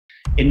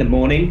In the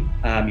morning,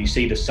 you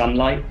see the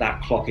sunlight,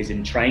 that clock is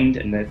entrained,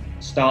 and it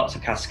starts a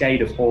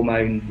cascade of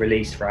hormone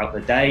release throughout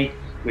the day,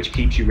 which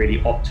keeps you really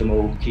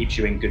optimal, keeps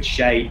you in good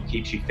shape,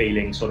 keeps you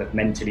feeling sort of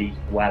mentally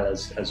well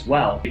as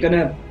well. You're going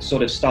to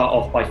sort of start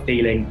off by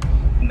feeling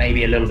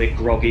maybe a little bit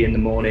groggy in the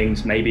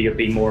mornings, maybe you'll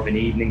be more of an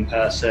evening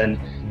person,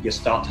 you'll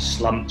start to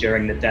slump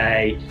during the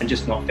day and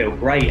just not feel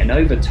great. And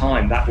over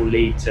time, that will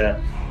lead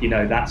to,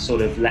 that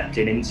sort of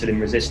leptin insulin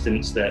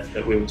resistance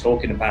that we were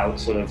talking about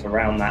sort of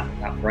around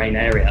that brain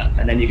area.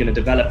 And then you're going to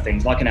develop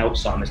things like an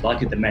Alzheimer's,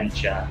 like a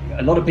dementia.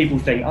 A lot of people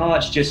think, oh,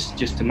 it's just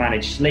to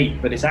manage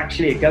sleep, but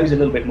it goes a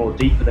little bit more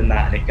deeper than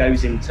that. And it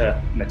goes into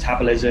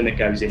metabolism, it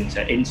goes into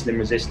insulin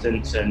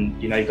resistance.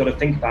 And, you've got to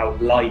think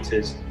about light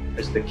as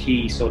the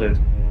key sort of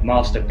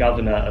master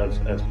governor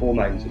of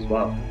hormones as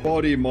well.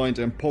 Body, mind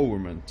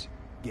empowerment.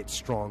 Get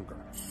stronger,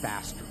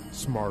 faster,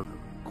 smarter,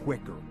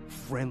 quicker,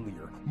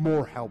 friendlier,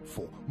 more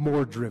helpful,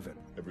 more driven.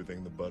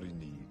 Everything the body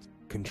needs.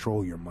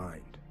 Control your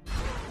mind.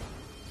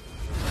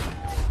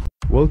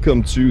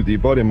 Welcome to the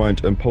Body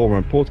Mind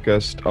Empowerment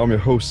Podcast. I'm your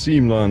host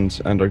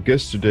Seamland, and our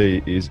guest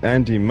today is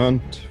Andy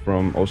Munt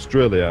from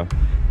Australia.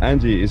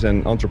 Andy is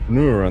an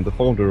entrepreneur and the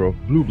founder of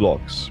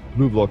BlueBlox.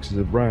 BlueBlox is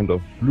a brand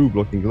of blue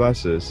blocking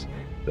glasses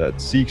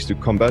that seeks to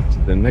combat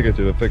the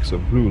negative effects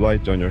of blue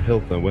light on your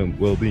health and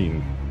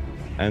well-being.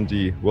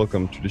 Andy,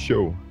 welcome to the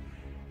show.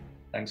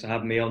 Thanks for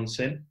having me on,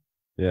 Sim.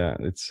 Yeah,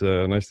 it's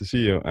nice to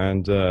see you.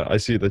 And I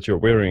see that you're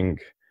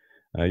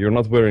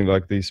not wearing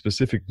like the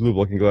specific blue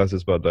blocking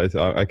glasses, but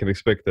I can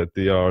expect that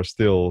they are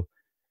still,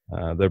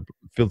 they're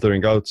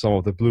filtering out some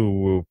of the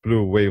blue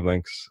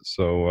wavelengths.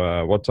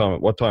 So what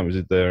time is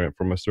it there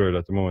from Australia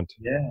at the moment?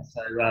 Yeah,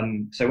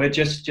 so we're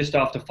just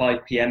after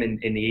 5 p.m.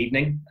 in the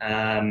evening,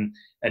 and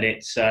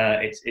it's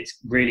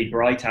really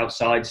bright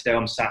outside still.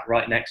 I'm sat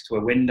right next to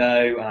a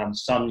window,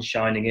 sun's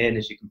shining in,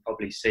 as you can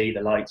probably see.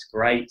 The light's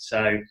great.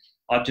 So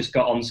I've just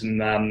got on some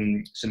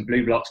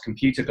BlueBlox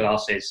computer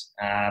glasses,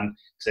 because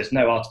there's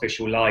no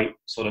artificial light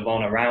sort of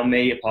on around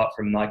me apart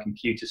from my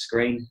computer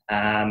screen.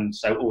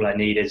 So all I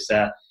need is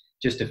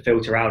just to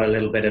filter out a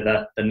little bit of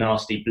the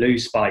nasty blue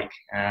spike.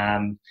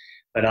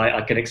 But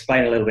I can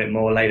explain a little bit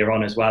more later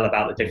on as well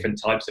about the different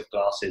types of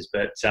glasses.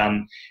 But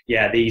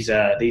yeah, these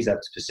are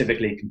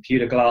specifically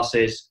computer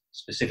glasses,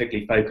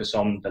 specifically focus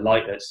on the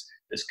light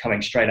that's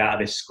coming straight out of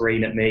this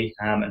screen at me,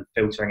 and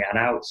filtering it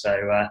out.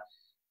 So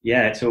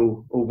yeah, it's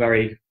all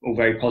very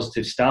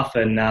positive stuff.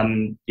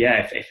 And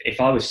yeah, if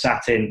I was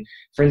sat in,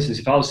 for instance,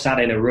 if I was sat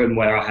in a room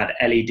where I had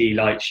LED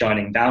light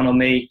shining down on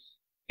me,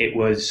 it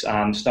was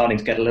starting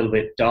to get a little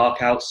bit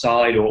dark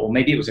outside, or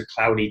maybe it was a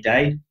cloudy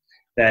day,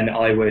 then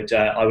I would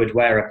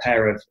wear a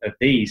pair of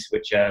these,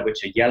 which are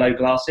yellow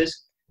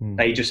glasses.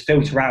 They just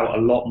filter out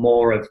a lot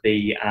more of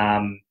the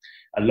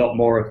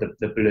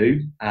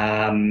blue,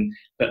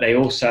 but they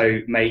also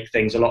make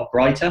things a lot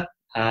brighter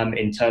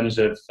in terms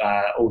of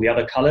all the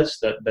other colours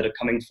that are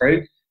coming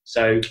through.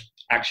 So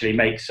actually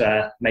makes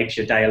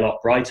your day a lot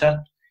brighter.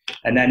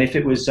 And then if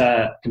it was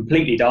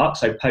completely dark,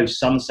 so post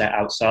sunset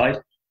outside,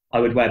 I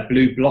would wear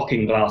blue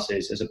blocking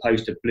glasses as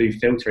opposed to blue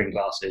filtering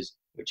glasses,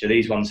 which are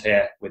these ones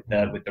here with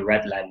the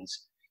red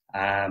lens,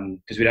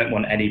 because we don't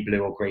want any blue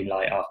or green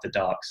light after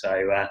dark.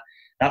 So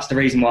that's the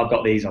reason why I've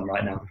got these on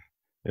right now.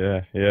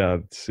 Yeah,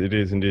 it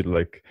is indeed.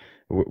 Like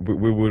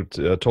we would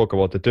talk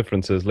about the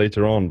differences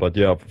later on, but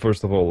yeah,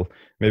 first of all,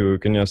 maybe we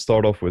can just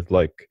start off with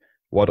like,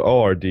 what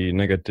are the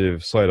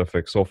negative side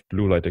effects of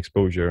blue light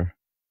exposure?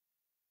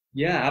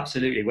 Yeah,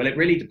 absolutely. Well, it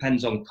really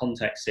depends on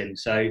context, Sim.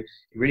 So it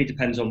really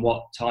depends on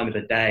what time of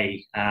the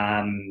day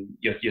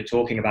you're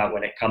talking about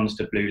when it comes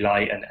to blue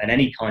light and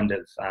any kind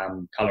of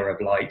color of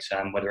light,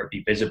 whether it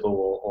be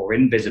visible or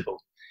invisible.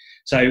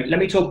 So let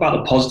me talk about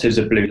the positives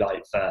of blue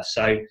light first.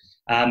 So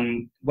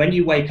when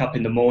you wake up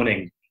in the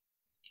morning,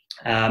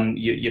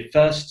 your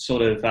first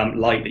sort of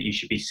light that you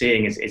should be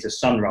seeing is a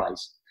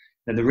sunrise.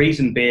 Now, the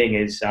reason being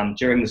is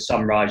during the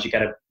sunrise, you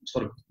get a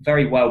sort of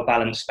very well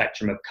balanced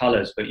spectrum of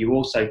colors, but you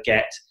also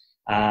get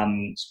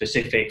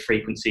specific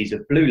frequencies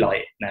of blue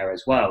light there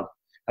as well.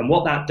 And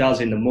what that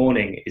does in the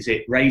morning is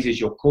it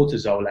raises your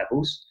cortisol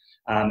levels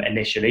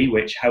initially,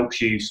 which helps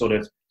you sort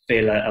of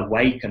feel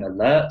awake and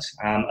alert.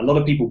 A lot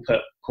of people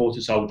put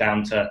cortisol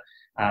down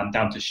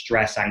to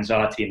stress,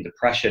 anxiety, and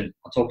depression.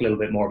 I'll talk a little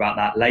bit more about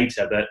that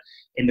later. But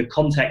in the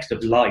context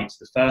of light,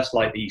 the first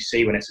light that you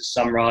see when it's a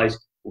sunrise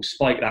will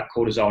spike that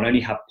cortisol and only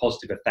have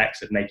positive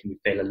effects of making you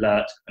feel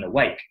alert and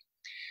awake.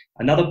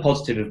 Another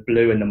positive of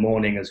blue in the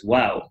morning as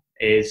well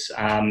is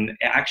it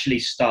actually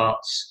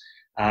starts,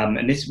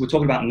 and this we're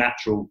talking about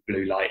natural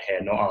blue light here,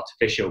 not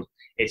artificial.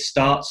 It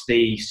starts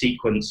the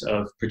sequence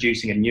of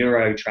producing a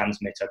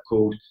neurotransmitter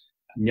called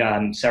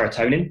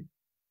serotonin.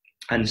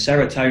 And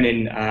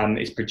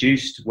serotonin is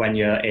produced when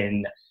you're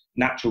in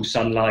natural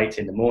sunlight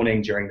in the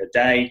morning during the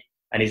day,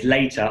 and is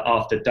later,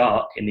 after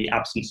dark, in the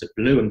absence of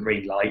blue and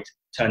green light,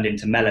 turned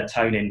into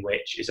melatonin,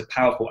 which is a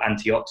powerful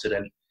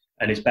antioxidant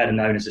and is better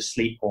known as a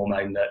sleep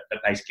hormone that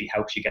basically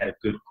helps you get a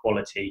good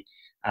quality,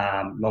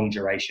 long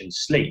duration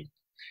sleep.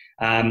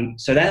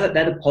 So they're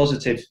the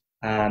positive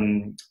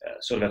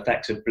sort of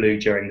effects of blue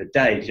during the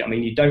day. I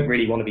mean, you don't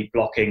really want to be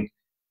blocking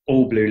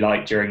all blue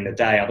light during the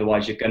day,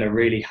 otherwise you're going to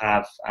really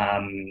have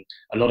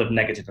a lot of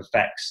negative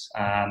effects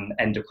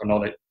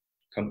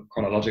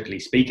chronologically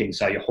speaking,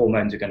 so your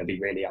hormones are going to be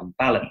really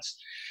unbalanced.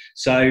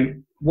 So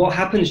what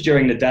happens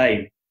during the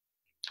day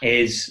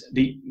is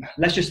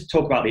let's just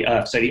talk about the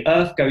Earth. So the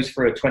Earth goes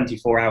through a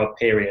 24-hour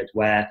period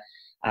where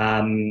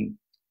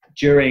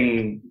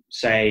during,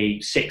 say,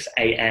 6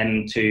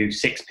 a.m. to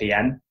 6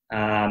 p.m.,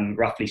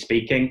 roughly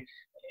speaking,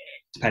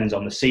 depends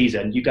on the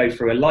season, you go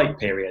through a light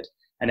period.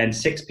 And then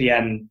 6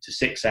 p.m. to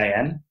 6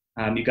 a.m.,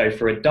 you go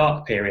through a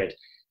dark period.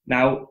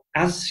 Now,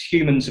 as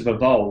humans have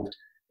evolved,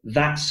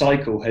 that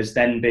cycle has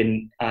then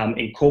been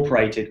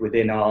incorporated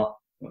within our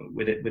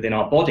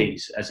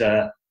bodies as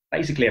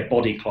basically a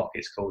body clock.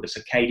 It's called a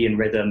circadian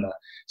rhythm, a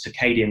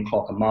circadian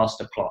clock, a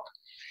master clock.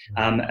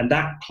 And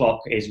that clock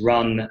is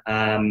run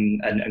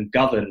and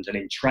governed and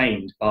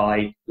entrained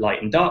by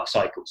light and dark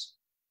cycles.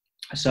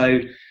 So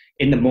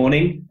in the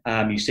morning,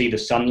 you see the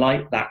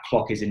sunlight, that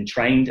clock is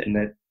entrained, and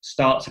it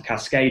starts a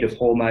cascade of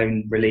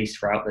hormone release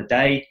throughout the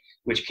day,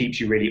 which keeps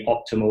you really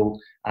optimal,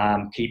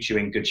 keeps you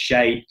in good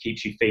shape,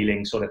 keeps you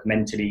feeling sort of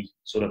mentally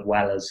sort of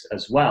well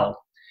as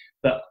well.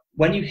 But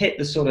when you hit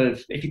the sort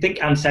of, if you think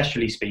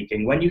ancestrally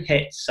speaking, when you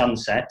hit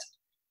sunset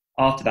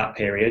after that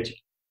period,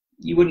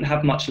 you wouldn't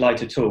have much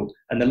light at all.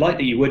 And the light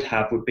that you would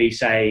have would be,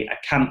 say, a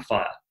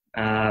campfire.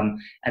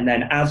 And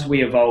then as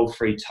we evolved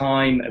through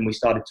time and we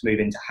started to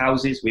move into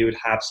houses, we would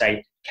have,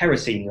 say,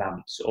 kerosene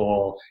lamps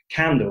or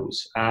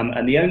candles.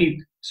 And the only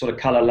sort of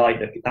color light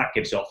that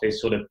gives off is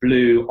sort of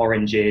blue,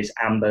 oranges,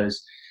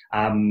 ambers,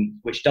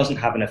 which doesn't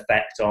have an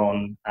effect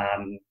on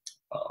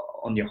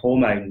your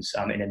hormones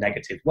in a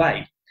negative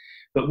way.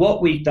 But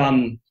what we've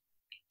done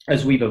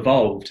as we've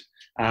evolved,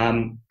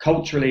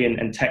 culturally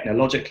and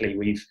technologically,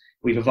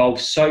 we've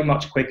evolved so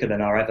much quicker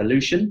than our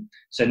evolution.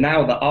 So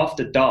now that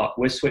after dark,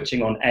 we're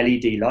switching on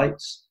LED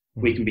lights.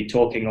 We can be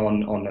talking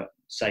on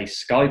say,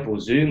 Skype or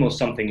Zoom or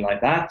something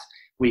like that.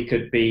 We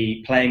could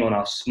be playing on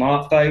our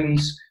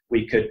smartphones.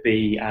 We could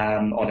be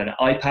on an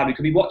iPad. We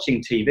could be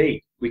watching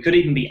TV. We could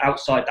even be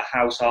outside the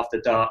house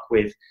after dark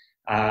with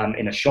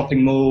in a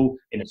shopping mall,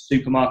 in a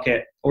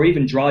supermarket, or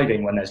even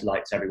driving when there's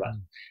lights everywhere.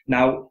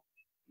 Now,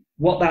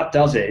 what that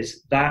does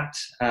is that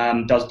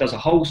does a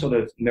whole sort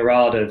of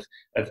myriad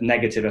of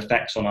negative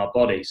effects on our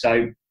body.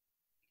 So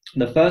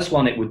the first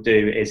one it would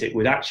do is it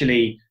would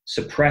actually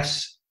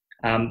suppress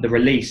the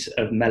release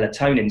of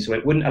melatonin. So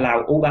it wouldn't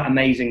allow all that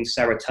amazing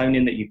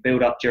serotonin that you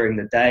build up during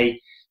the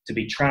day to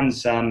be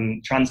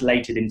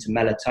translated into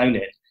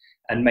melatonin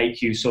and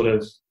make you sort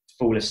of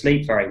fall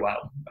asleep very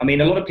well. I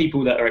mean, a lot of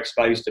people that are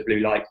exposed to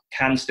blue light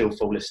can still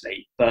fall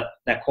asleep, but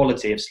their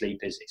quality of sleep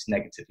is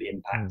negatively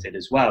impacted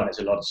as well. And there's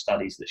a lot of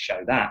studies that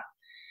show that.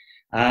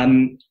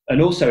 And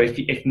also,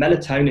 if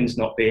melatonin's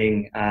not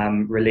being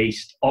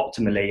released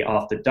optimally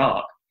after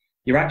dark,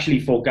 you're actually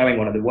foregoing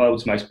one of the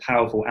world's most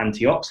powerful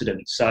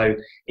antioxidants. So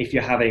if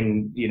you're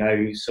having,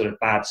 sort of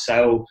bad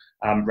cell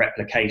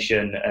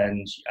replication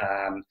and,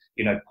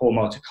 poor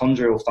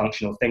mitochondrial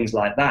function or things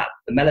like that,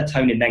 the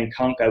melatonin then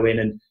can't go in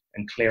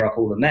and clear up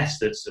all the mess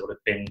that's sort of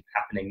been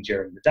happening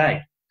during the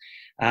day.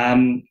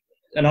 And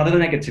other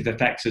negative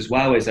effects as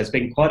well is there's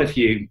been quite a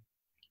few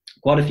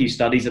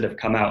studies that have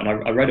come out,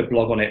 and I wrote a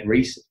blog on it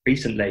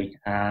recently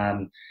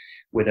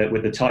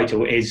with the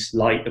title, "Is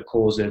Light the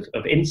Cause of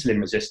Insulin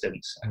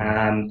Resistance?"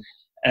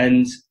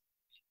 And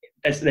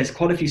there's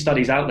quite a few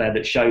studies out there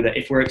that show that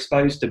if we're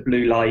exposed to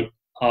blue light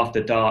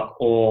after dark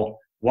or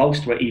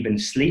whilst we're even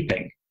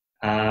sleeping,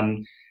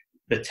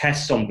 the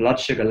tests on blood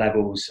sugar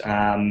levels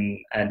and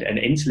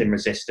insulin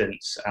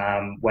resistance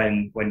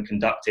when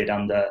conducted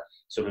under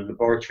sort of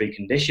laboratory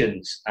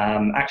conditions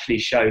actually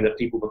show that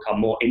people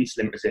become more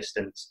insulin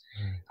resistant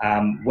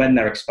when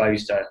they're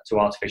exposed to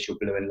artificial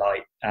blue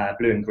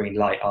and green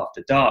light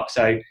after dark.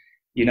 So,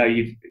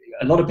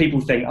 a lot of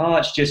people think, oh,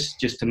 it's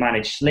just to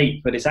manage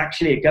sleep, but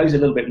it goes a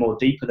little bit more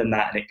deeper than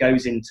that, and it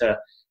goes into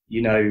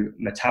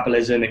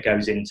metabolism, it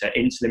goes into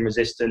insulin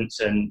resistance,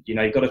 and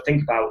you've got to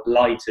think about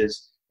light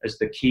as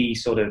the key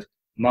sort of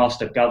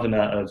master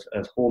governor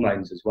of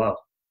hormones as well.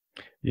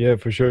 Yeah,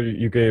 for sure.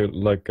 You gave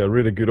like a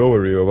really good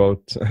overview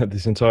about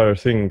this entire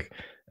thing,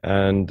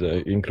 and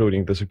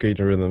including the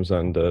circadian rhythms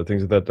and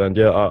things like that. And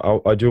yeah,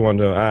 I do want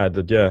to add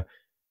that, yeah,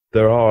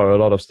 there are a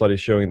lot of studies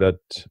showing that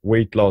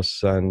weight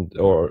loss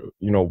or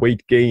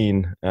weight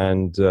gain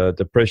and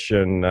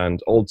depression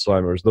and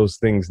Alzheimer's, those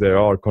things, they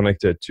are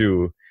connected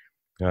to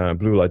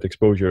blue light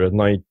exposure at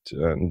night.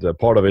 And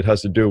part of it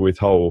has to do with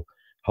how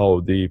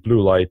the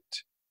blue light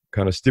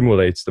kind of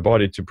stimulates the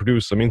body to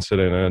produce some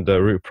insulin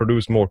and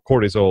produce more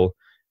cortisol,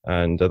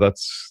 and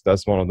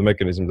that's one of the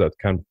mechanisms that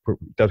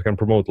can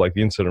promote like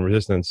the insulin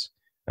resistance.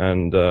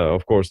 And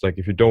of course, like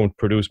if you don't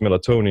produce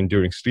melatonin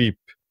during sleep,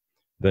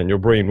 then your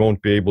brain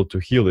won't be able to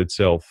heal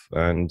itself,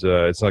 and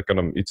it's not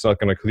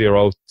gonna clear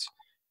out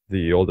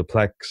all the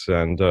plaques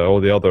and all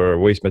the other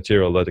waste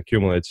material that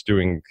accumulates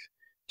during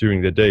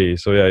the day.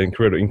 So yeah,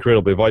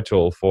 incredibly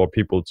vital for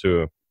people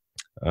to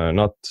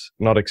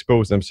not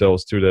expose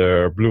themselves to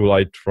their blue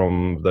light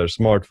from their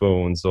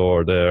smartphones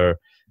or their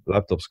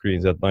laptop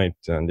screens at night.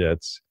 And yeah,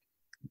 it's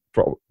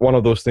one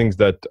of those things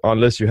that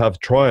unless you have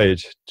tried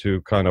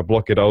to kind of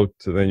block it out,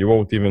 then you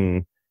won't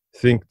even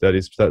think that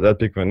it's that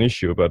big of an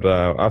issue. But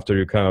after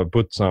you kind of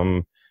put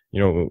some,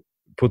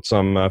 put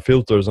some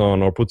filters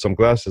on or put some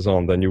glasses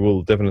on, then you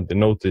will definitely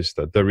notice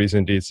that there is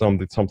indeed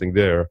something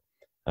there,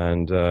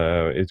 and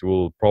it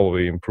will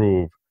probably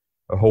improve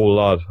a whole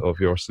lot of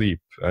your sleep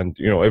and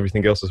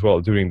everything else as well.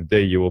 During the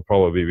day you will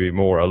probably be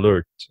more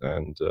alert,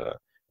 and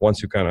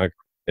once you kind of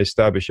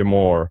establish a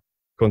more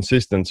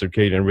consistent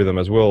circadian rhythm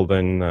as well,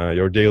 then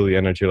your daily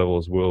energy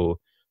levels will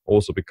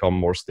also become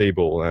more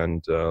stable,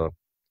 and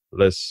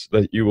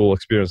you will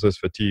experience less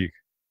fatigue.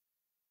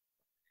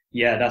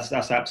 Yeah,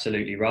 that's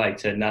absolutely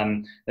right.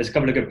 And there's a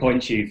couple of good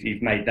points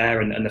you've made there.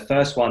 And the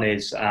first one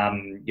is, the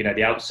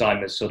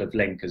Alzheimer's sort of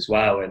link as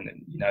well. And,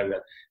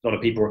 a lot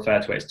of people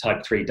refer to it as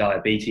type 3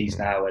 diabetes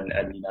now, and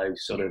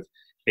sort of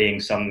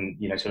being some,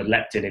 sort of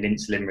leptin and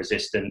insulin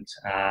resistant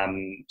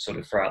sort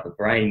of throughout the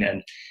brain.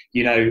 And,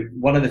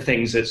 one of the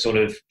things that sort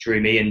of drew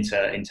me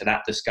into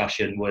that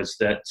discussion was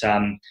that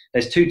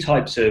there's two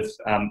types of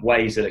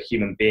ways that a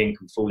human being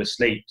can fall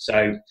asleep.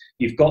 So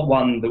you've got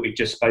one that we've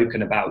just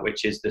spoken about,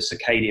 which is the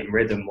circadian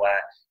rhythm, where,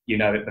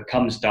 it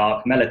becomes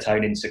dark,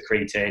 melatonin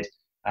secreted,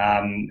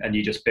 and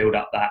you just build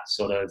up that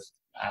sort of,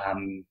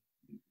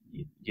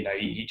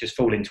 you just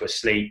fall into a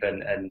sleep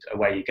and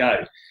away you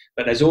go.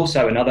 But there's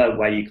also another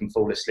way you can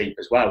fall asleep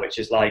as well, which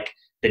is like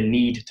the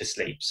need to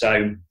sleep.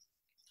 So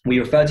we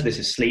refer to this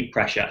as sleep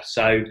pressure.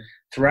 So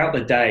throughout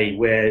the day,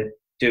 we're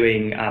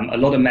doing a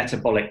lot of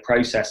metabolic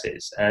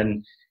processes,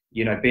 and,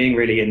 being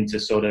really into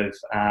sort of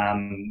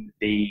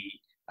the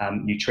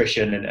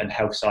nutrition and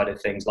health side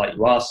of things like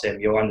you are, Sim,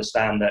 you'll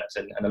understand that,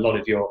 and a lot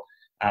of your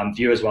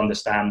viewers will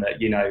understand that,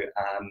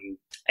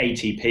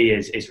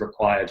 ATP is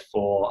required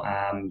for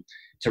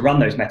to run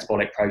those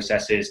metabolic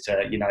processes, to,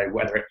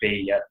 whether it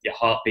be your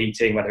heart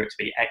beating, whether it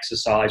be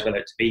exercise, whether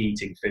it be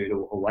eating food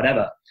or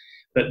whatever.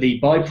 But the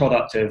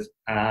byproduct of,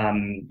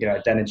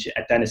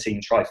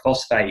 adenosine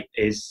triphosphate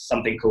is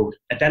something called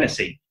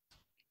adenosine.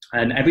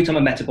 And every time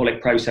a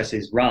metabolic process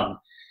is run,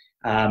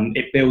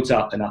 it builds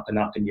up and up and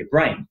up in your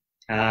brain.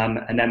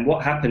 And then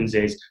what happens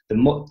is,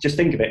 just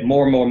think of it,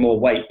 more and more and more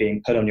weight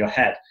being put on your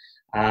head.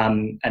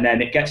 And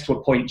then it gets to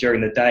a point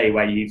during the day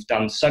where you've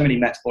done so many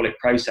metabolic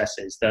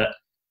processes that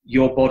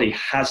your body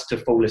has to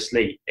fall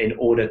asleep in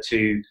order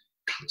to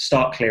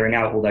start clearing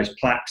out all those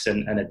plaques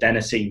and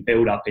adenosine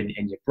build up in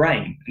your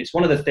brain. And it's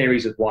one of the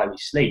theories of why we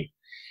sleep.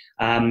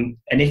 And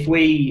if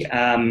we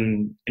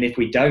don't,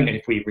 and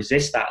if we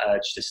resist that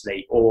urge to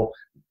sleep, or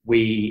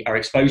we are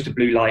exposed to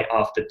blue light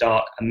after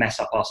dark and mess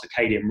up our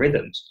circadian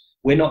rhythms,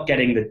 we're not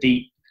getting the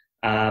deep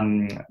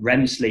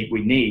REM sleep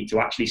we need to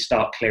actually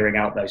start clearing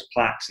out those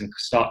plaques and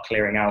start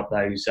clearing out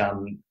those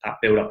that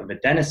buildup of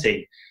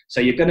adenosine. So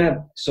you're going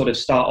to sort of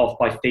start off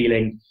by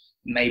feeling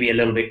maybe a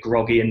little bit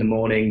groggy in the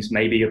mornings.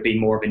 Maybe you'll be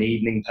more of an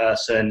evening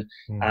person.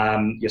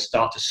 You'll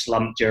start to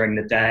slump during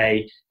the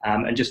day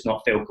and just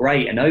not feel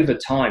great. And over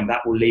time,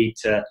 that will lead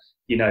to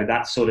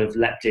that sort of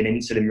leptin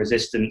insulin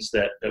resistance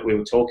that we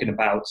were talking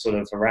about, sort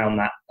of around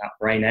that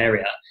brain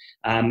area.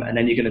 And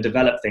then you're going to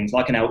develop things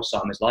like an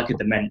Alzheimer's, like a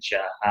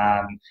dementia,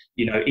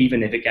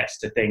 even if it gets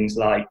to things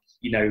like,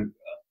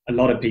 a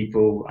lot of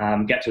people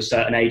get to a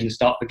certain age and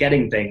start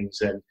forgetting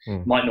things, and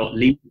might not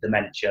lead to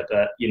dementia,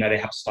 but, they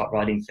have to start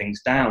writing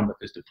things down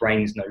because the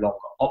brain is no longer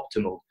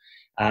optimal.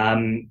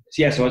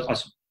 So I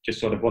just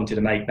sort of wanted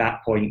to make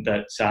that point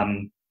that,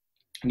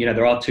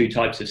 there are two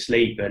types of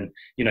sleep, and,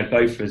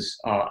 both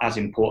are as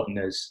important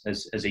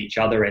as each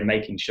other in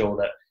making sure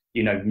that,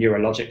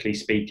 neurologically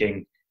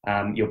speaking,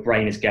 your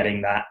brain is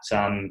getting that,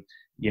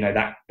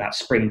 that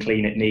spring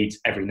clean it needs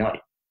every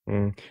night.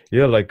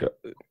 Yeah, like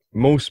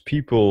most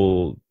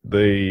people,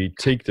 they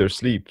take their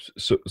sleep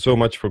so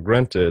much for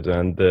granted,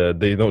 and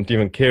they don't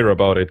even care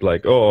about it.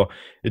 Like, oh,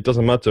 it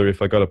doesn't matter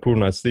if I got a poor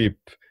night's sleep,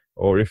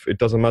 or if it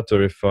doesn't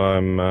matter if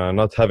I'm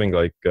not having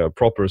like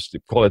proper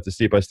quality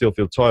sleep, I still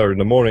feel tired in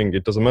the morning.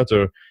 It doesn't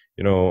matter,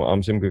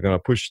 I'm simply gonna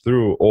push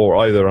through, or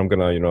either I'm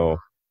gonna,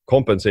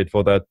 compensate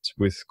for that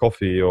with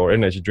coffee or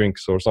energy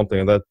drinks or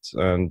something like that.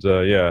 And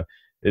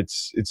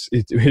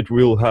it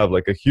will have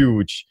like a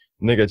huge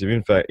negative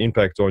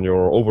impact on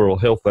your overall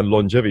health and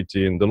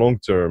longevity in the long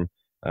term.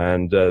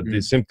 And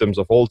the symptoms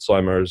of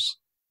Alzheimer's,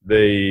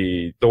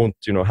 they don't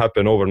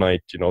happen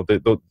overnight.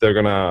 They're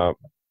gonna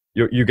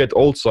you get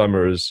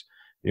Alzheimer's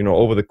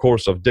over the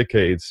course of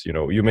decades.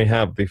 You may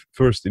have the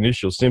first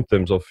initial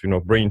symptoms of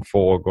brain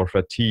fog or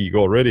fatigue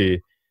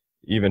already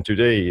even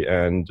today,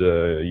 and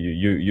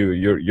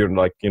you're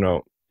like,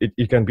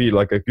 it can be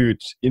like a good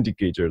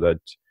indicator that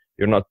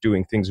you're not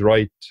doing things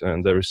right,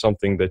 and there is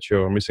something that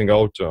you're missing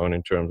out on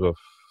in terms of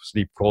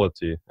sleep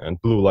quality.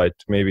 And blue light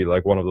may be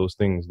like one of those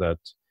things that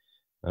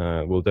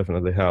will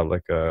definitely have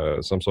like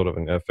some sort of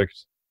an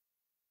effect.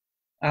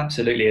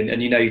 Absolutely.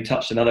 And you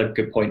touched another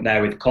good point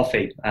there with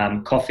coffee.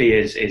 Coffee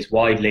is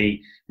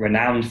widely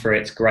renowned for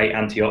its great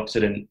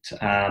antioxidant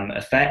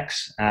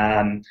effects.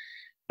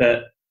 But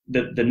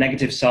the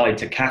negative side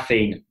to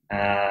caffeine,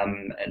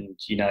 and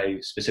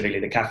specifically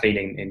the caffeine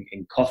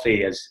in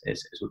coffee, as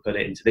we put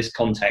it into this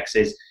context,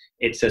 is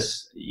it's a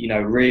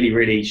really,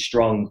 really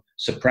strong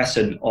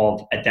suppressant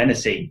of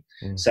adenosine.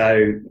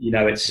 So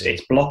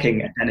it's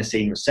blocking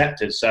adenosine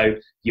receptors. So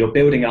you're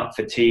building up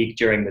fatigue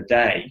during the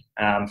day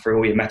for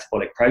all your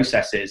metabolic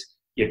processes.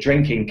 You're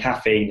drinking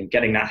caffeine and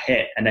getting that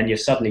hit, and then you're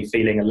suddenly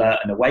feeling alert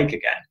and awake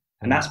again.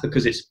 And that's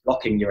because it's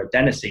blocking your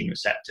adenosine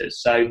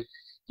receptors. So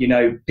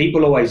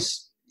people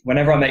always,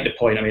 whenever I make the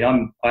point, I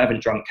mean, I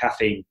haven't drunk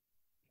caffeine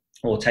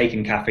or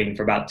taken caffeine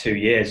for about 2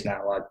 years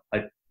now.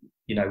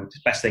 It's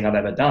the best thing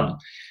I've ever done.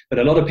 But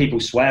a lot of people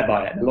swear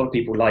by it. And a lot of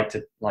people like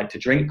to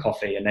drink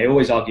coffee, and they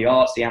always argue,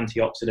 it's the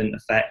antioxidant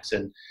effects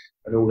and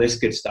all this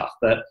good stuff.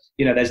 But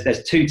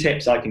there's 2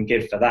 tips I can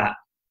give for that.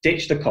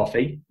 Ditch the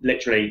coffee.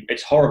 Literally,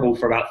 it's horrible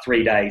for about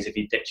 3 days if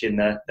you ditch in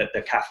the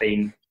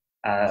caffeine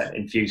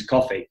infused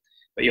coffee,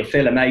 but you'll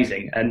feel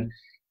amazing. And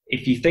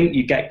if you think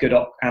you get good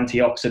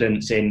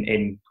antioxidants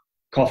in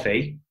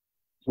coffee,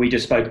 we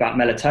just spoke about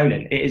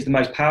melatonin. It is the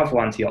most powerful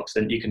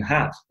antioxidant you can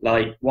have.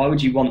 Like, why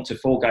would you want to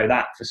forego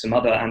that for some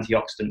other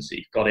antioxidants that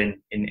you've got in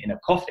a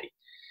coffee?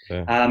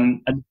 Yeah.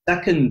 And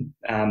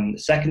the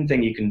second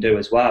thing you can do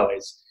as well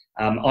is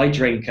I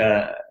drink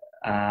a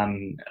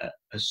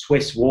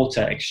Swiss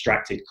water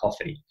extracted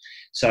coffee.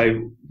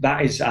 So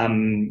that is a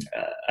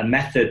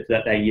method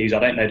that they use. I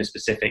don't know the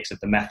specifics of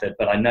the method,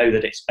 but I know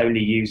that it's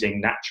only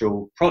using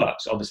natural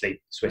products,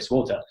 obviously Swiss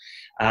water.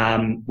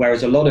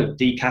 Whereas a lot of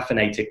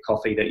decaffeinated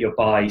coffee that you'll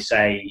buy,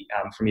 say,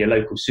 from your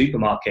local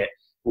supermarket,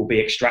 will be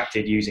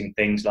extracted using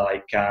things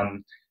like, I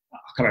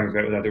can't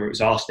remember whether it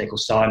was arsenic or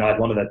cyanide,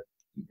 one of the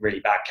really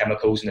bad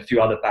chemicals, and a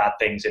few other bad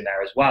things in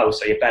there as well.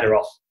 So you're better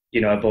off,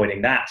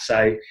 avoiding that.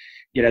 So,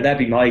 that'd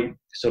be my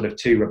sort of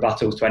 2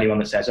 rebuttals to anyone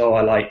that says,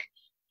 I like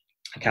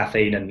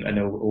caffeine and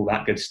all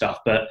that good stuff.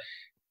 But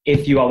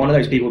if you are one of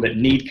those people that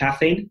need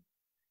caffeine,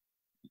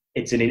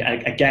 it's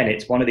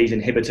one of these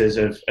inhibitors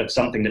of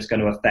something that's going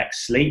to affect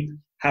sleep.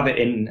 Have it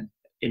in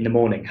the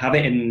morning. Have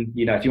it in,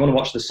 if you want to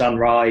watch the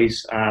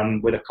sunrise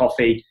with a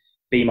coffee,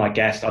 be my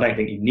guest. I don't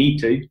think you need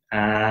to.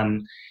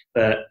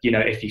 But,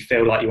 if you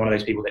feel like you're one of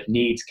those people that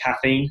needs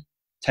caffeine,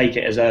 take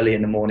it as early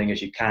in the morning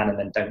as you can, and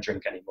then don't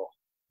drink anymore.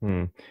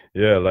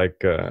 Yeah,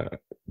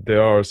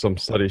 there are some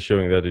studies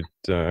showing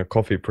that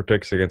coffee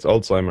protects against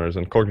Alzheimer's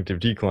and cognitive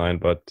decline,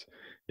 but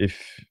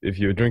if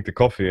you drink the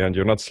coffee and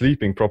you're not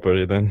sleeping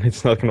properly, then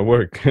it's not going to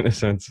work in a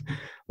sense.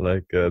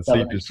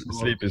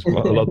 Sleep is a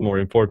lot more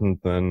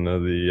important than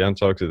the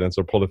antioxidants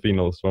or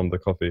polyphenols from the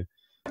coffee.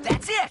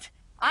 That's it.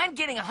 I'm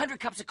getting 100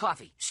 cups of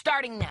coffee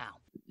starting now.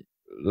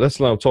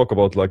 Let's now talk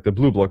about the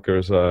blue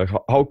blockers.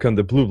 How can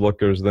the blue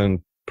blockers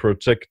then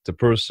protect the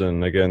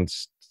person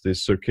against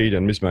these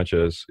circadian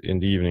mismatches in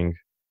the evening?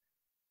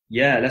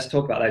 Yeah, let's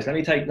talk about those. Let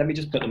me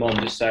just put them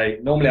on. Just so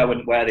normally I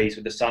wouldn't wear these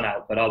with the sun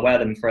out, but I'll wear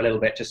them for a little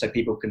bit just so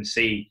people can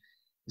see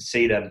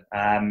them.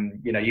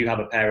 You have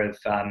a pair of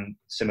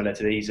similar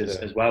to these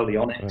as well, the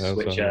Onyx,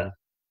 which are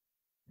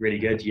really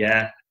good.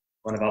 Yeah,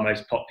 one of our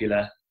most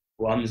popular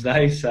ones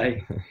though. So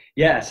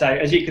yeah, so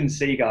as you can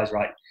see, guys,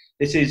 right,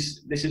 this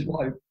is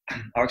why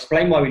I'll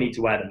explain why we need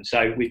to wear them.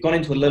 So we've gone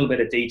into a little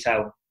bit of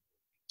detail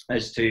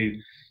as to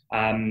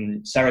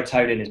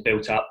serotonin is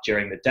built up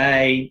during the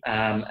day,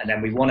 and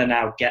then we want to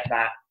now get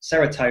that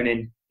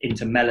serotonin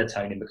into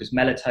melatonin, because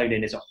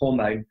melatonin is a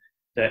hormone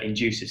that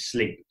induces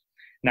sleep.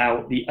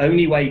 Now, the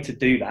only way to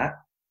do that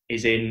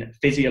is in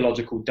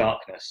physiological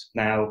darkness.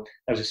 Now,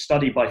 there was a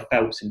study by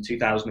Phelps in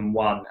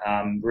 2001,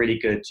 really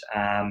good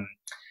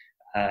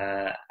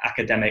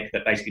academic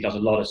that basically does a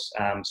lot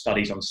of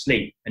studies on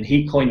sleep, and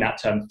he coined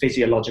that term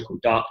physiological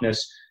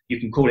darkness. You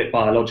can call it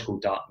biological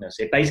darkness.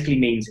 It basically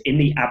means in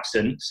the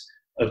absence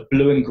of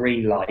blue and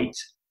green light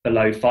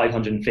below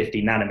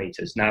 550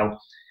 nanometers. Now,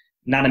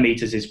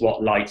 nanometers is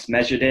what light's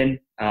measured in.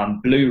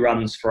 Blue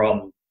runs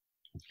from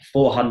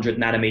 400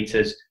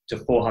 nanometers to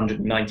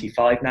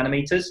 495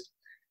 nanometers,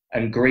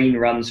 and green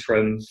runs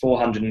from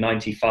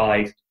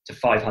 495 to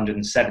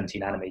 570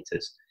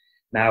 nanometers.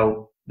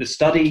 Now, the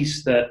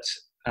studies that,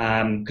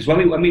 because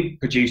when we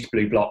produced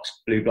blue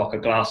blocker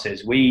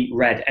glasses, we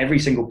read every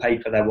single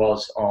paper there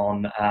was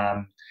on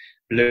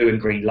blue and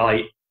green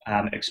light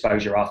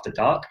exposure after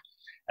dark.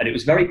 And it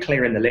was very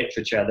clear in the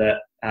literature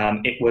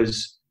that it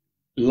was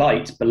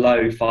light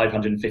below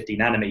 550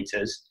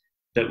 nanometers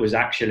that was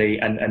actually,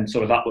 and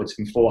sort of upwards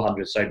from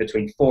 400, so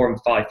between 4 and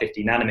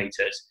 550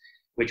 nanometers,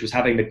 which was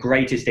having the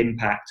greatest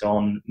impact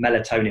on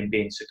melatonin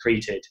being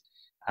secreted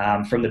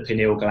from the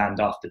pineal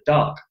gland after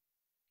dark.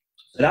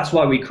 So that's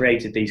why we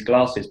created these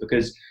glasses,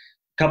 because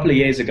a couple of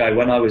years ago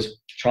when I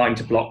was trying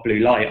to block blue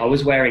light, I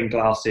was wearing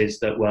glasses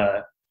that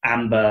were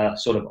amber,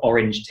 sort of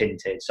orange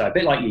tinted, so a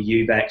bit like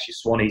your Uvex, your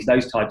Swannies,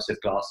 those types of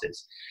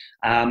glasses.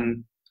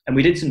 And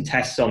we did some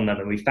tests on them,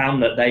 and we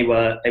found that they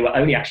were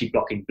only actually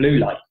blocking blue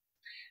light.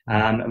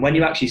 And when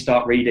you actually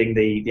start reading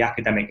the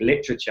academic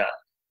literature,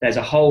 there's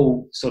a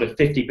whole sort of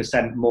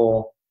 50%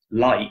 more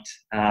light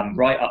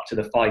right up to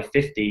the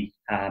 550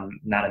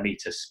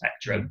 nanometer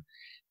spectrum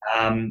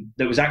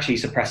that was actually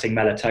suppressing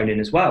melatonin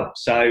as well.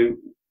 So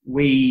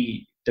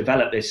we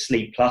developed this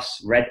Sleep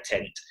Plus red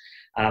tint,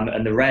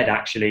 and the red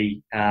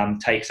actually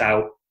takes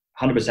out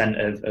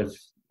 100% of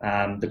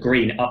the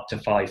green up to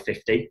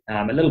 550.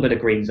 A little bit of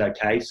green's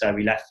okay, so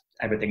we left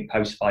everything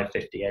post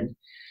 550 in.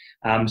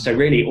 So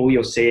really all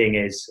you're seeing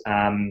is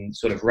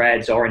sort of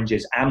reds,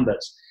 oranges,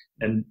 ambers.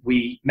 And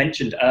we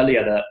mentioned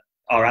earlier that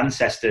our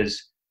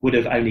ancestors would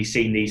have only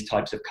seen these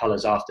types of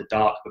colours after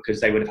dark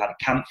because they would have had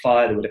a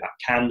campfire, they would have had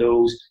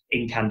candles,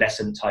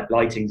 incandescent type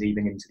lightings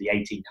even into the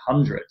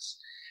 1800s.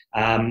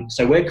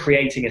 So we're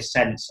creating a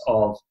sense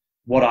of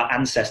what our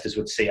ancestors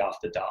would see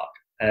after dark.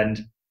 And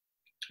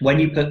when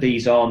you put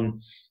these on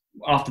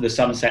after the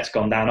sunset's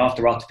gone down,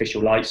 after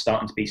artificial light's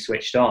starting to be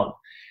switched on,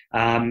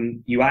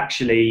 you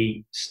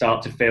actually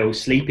start to feel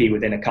sleepy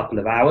within a couple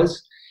of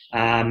hours.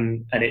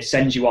 And it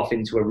sends you off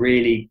into a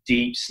really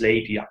deep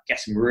sleep. You get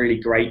some really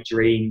great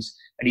dreams,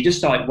 and you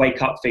just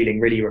wake up feeling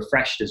really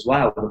refreshed as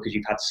well because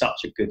you've had such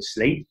a good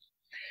sleep.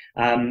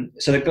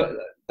 So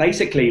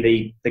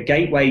basically the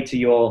gateway to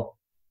your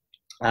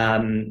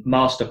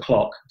master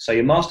clock. So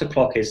your master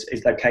clock is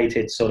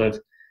located sort of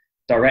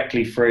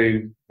directly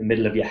through the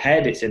middle of your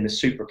head. It's in the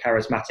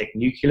suprachiasmatic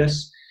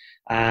nucleus,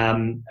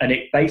 and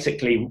it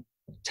basically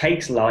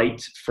takes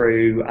light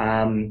through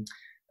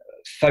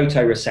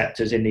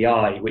photoreceptors in the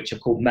eye, which are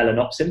called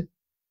melanopsin,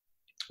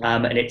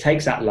 and it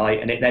takes that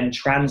light and it then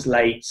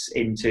translates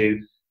into,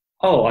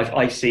 oh,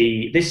 I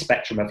see this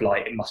spectrum of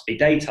light, it must be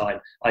daytime.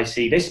 I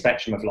see this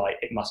spectrum of light,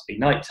 it must be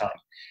nighttime.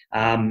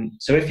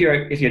 So if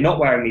you're not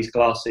wearing these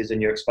glasses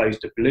and you're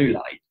exposed to blue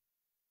light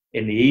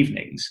in the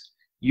evenings,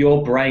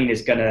 your brain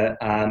is going to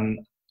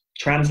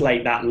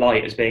translate that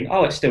light as being,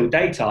 oh, it's still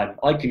daytime.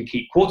 I can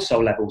keep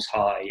cortisol levels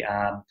high,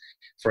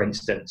 for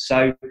instance.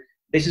 So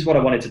this is what I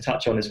wanted to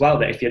touch on as well,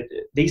 that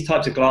these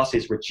types of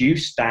glasses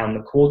reduce down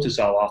the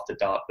cortisol after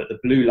dark that the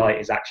blue light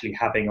is actually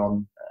having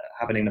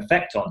an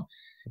effect on.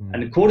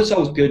 And the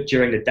cortisol is good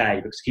during the day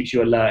because it keeps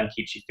you alert and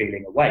keeps you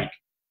feeling awake.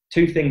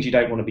 Two things you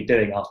don't want to be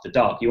doing after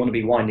dark. You want to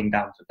be winding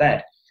down for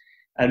bed.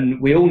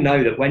 And we all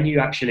know that when you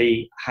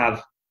actually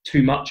have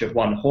too much of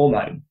one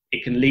hormone,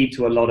 it can lead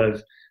to a lot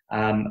of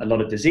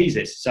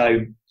diseases.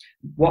 So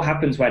what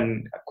happens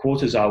when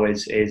cortisol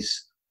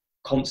is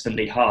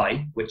constantly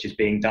high, which is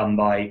being done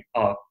by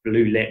our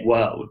blue lit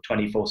world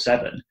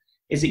 24/7,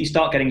 is that you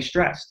start getting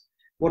stressed.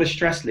 What does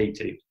stress lead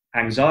to?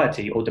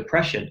 Anxiety or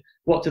depression.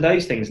 What do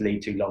those things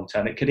lead to long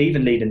term? It could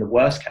even lead, in the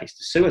worst case,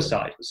 to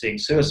suicide. We're seeing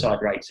suicide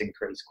rates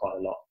increase quite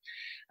a lot.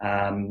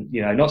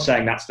 Not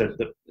saying that's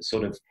the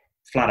sort of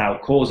flat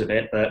out cause of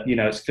it, but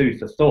it's food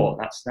for thought.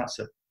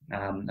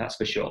 That's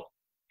for sure.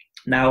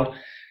 Now,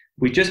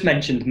 we just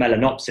mentioned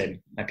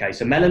melanopsin. Okay,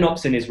 so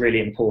melanopsin is really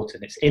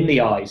important. It's in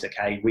the eyes.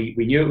 Okay, we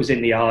knew it was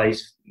in the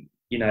eyes,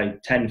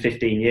 10,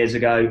 15 years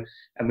ago,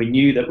 and we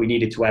knew that we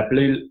needed to wear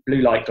blue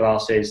light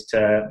glasses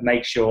to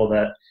make sure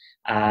that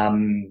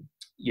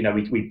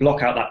we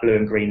block out that blue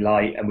and green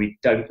light, and we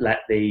don't let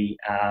the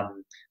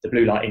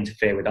blue light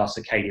interfere with our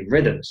circadian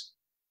rhythms.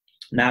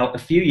 Now, a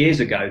few years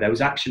ago, there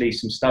was actually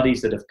some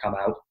studies that have come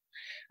out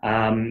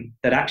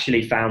that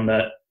actually found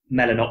that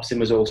melanopsin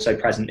was also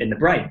present in the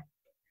brain.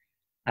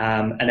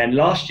 And then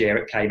last year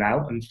it came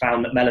out and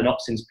found that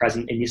melanopsin is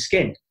present in your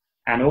skin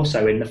and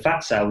also in the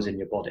fat cells in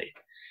your body.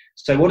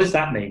 So what does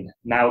that mean?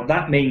 Now,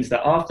 that means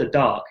that after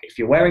dark, if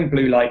you're wearing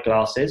blue light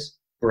glasses,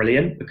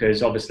 brilliant,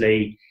 because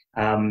obviously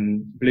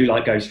blue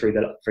light goes through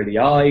the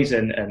eyes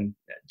and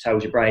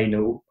tells your brain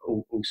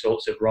all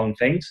sorts of wrong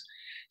things.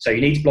 So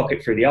you need to block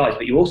it through the eyes,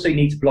 but you also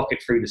need to block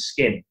it through the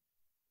skin.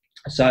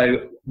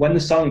 So when the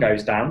sun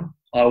goes down,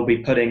 I will be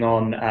putting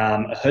on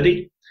a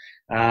hoodie,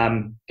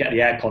 get the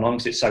aircon on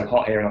because it's so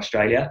hot here in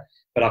Australia,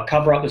 but I'll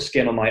cover up the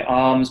skin on my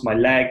arms, my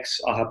legs.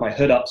 I'll have my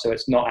hood up so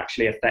it's not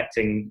actually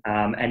affecting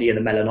any of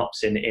the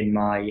melanopsin in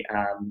my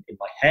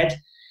head.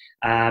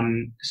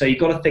 So you've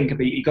got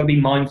to be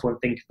mindful and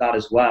think of that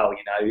as well.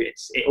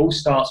 It all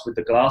starts with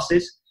the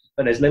glasses,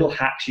 but there's little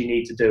hacks you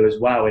need to do as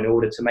well in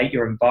order to make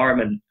your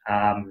environment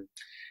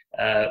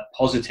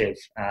positive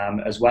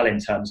as well in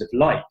terms of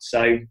light.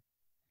 So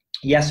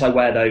yes, I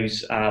wear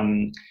those.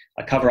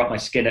 I cover up my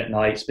skin at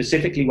night,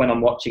 specifically when I'm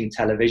watching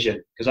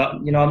television, because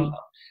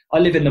I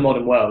live in the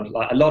modern world.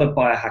 Like, a lot of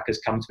biohackers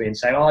come to me and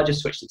say, "Oh, I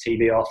just switch the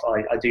TV off.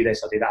 I do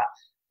this, I do that."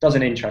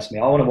 Doesn't interest me.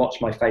 I want to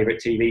watch my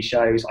favorite TV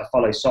shows. I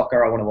follow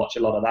soccer. I want to watch a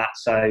lot of that.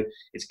 So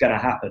it's going to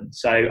happen.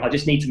 So I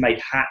just need to make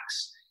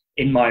hacks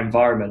in my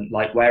environment,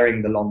 like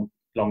wearing the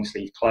long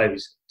sleeve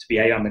clothes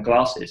and the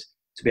glasses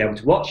to be able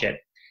to watch it.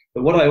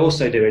 But what I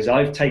also do is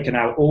I've taken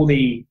out all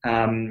the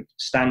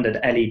standard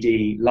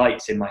LED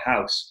lights in my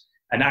house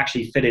and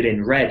actually fitted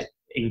in red,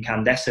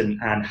 incandescent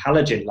and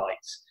halogen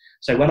lights.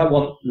 So when I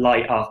want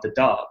light after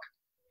dark,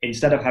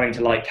 instead of having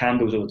to light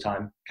candles all the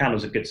time,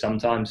 candles are good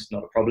sometimes,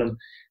 not a problem,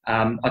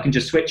 I can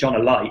just switch on a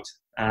light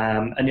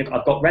and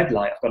I've got red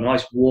light. I've got a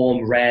nice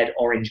warm red,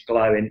 orange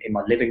glow in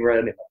my living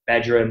room, in my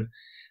bedroom,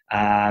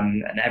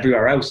 and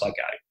everywhere else I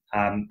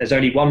go. There's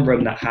only one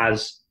room that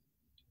has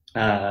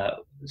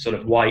sort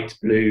of white,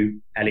 blue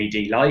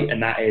LED light,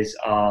 and that is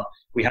our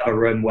we have a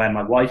room where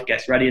my wife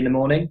gets ready in the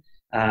morning.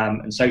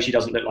 And so she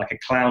doesn't look like a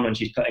clown when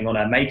she's putting on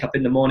her makeup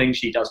in the morning.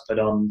 She does put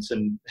on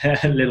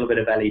a little bit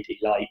of LED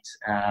light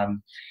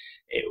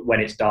when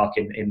it's dark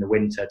in the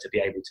winter to be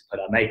able to put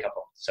her makeup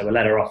on. So we'll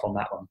let her off on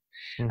that one.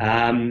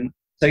 Mm-hmm.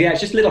 So yeah,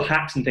 it's just little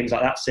hacks and things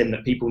like that, Sim,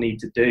 that people need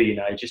to do,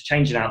 just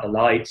changing out the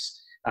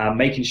lights,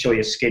 making sure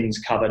your skin's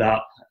covered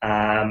up,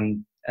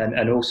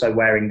 and also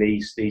wearing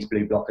these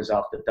blue blockers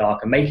after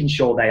dark, and making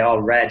sure they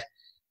are red,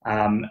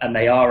 and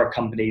they are a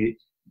company.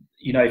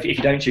 If you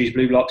don't choose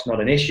BlueBlox,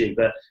 not an issue,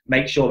 but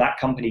make sure that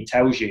company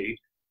tells you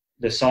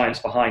the science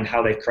behind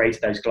how they've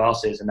created those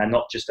glasses, and they're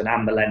not just an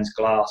amber lens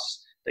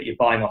glass that you're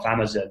buying off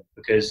Amazon,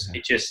 because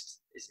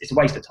it's a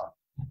waste of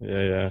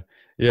time.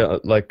 Yeah.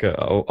 Like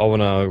I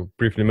want to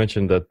briefly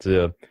mention that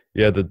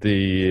that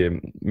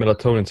the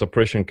melatonin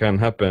suppression can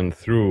happen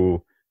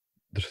through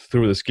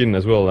the skin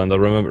as well. And I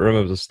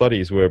remember the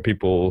studies where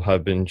people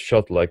have been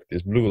shot like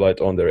this blue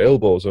light on their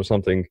elbows or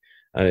something,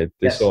 and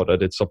they saw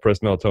that it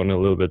suppressed melatonin a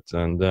little bit,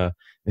 and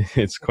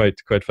it's quite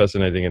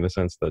fascinating in the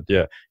sense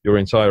that your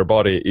entire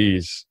body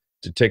is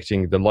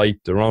detecting the light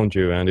around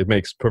you, and it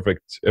makes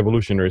perfect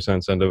evolutionary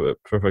sense and a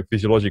perfect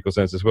physiological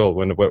sense as well.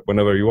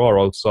 Whenever you are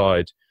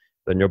outside,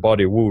 then your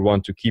body will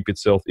want to keep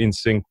itself in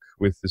sync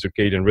with the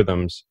circadian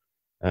rhythms,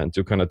 and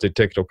to kind of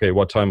detect, okay,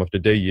 what time of the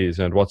day is,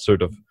 and what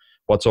sort of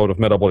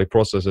metabolic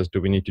processes do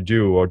we need to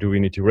do, or do we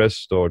need to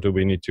rest, or do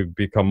we need to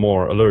become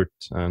more alert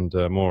and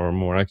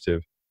more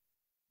active.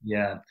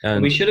 Yeah,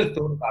 and we should have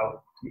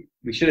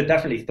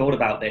definitely thought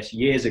about this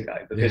years ago,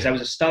 because there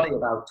was a study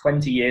about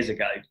 20 years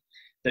ago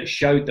that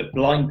showed that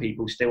blind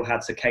people still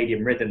had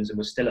circadian rhythms and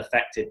were still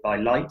affected by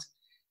light.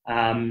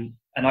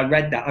 And I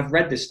read that. I've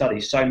read this study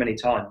so many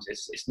times,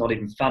 it's not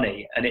even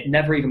funny, and it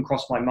never even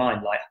crossed my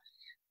mind. Like,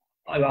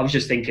 I was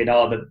just thinking,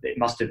 that it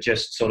must have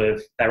just sort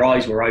of, their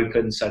eyes were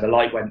open, so the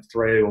light went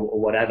through, or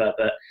whatever.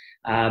 But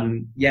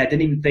it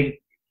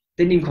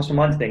didn't even cross my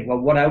mind to think, well,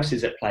 what else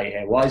is at play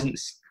here? Why isn't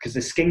this? Because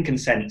the skin can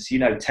sense,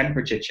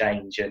 temperature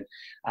change,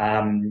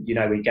 and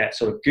we get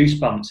sort of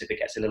goosebumps if it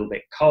gets a little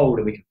bit cold,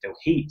 and we can feel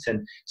heat.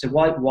 And so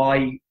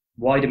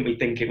why didn't we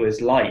think it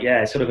was light?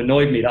 Yeah, it sort of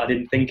annoyed me that I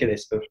didn't think of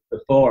this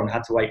before and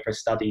had to wait for a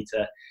study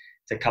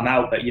to come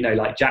out. But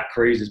like Jack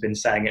Kruse has been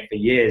saying it for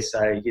years,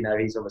 so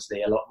he's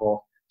obviously a lot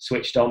more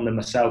switched on than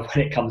myself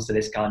when it comes to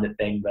this kind of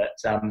thing. But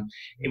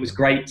it was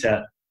great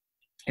to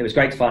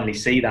finally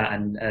see that,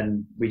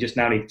 and we just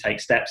now need to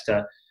take steps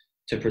to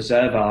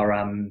preserve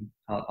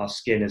our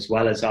skin as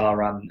well as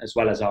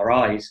our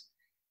eyes.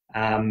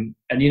 And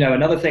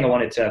another thing I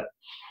wanted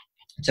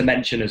to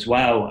mention as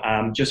well,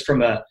 just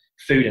from a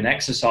food and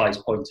exercise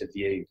point of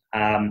view,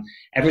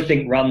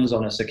 everything runs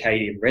on a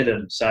circadian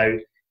rhythm. So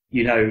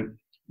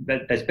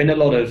there's been a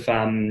lot of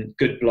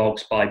good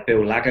blogs by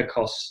Bill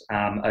Lagerkos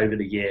over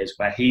the years,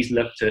 where he's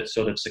looked at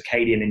sort of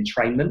circadian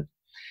entrainment.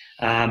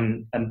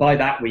 And by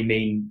that we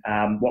mean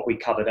what we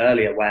covered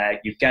earlier, where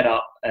you get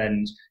up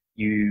and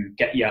you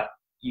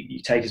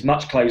take as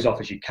much clothes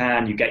off as you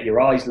can, you get your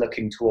eyes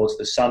looking towards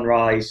the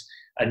sunrise,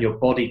 and your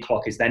body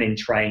clock is then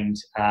entrained,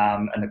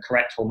 and the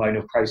correct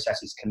hormonal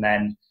processes can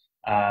then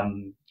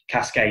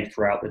cascade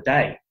throughout the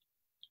day.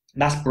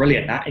 And that's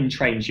brilliant. That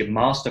entrains your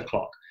master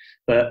clock.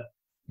 But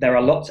there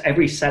are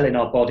every cell in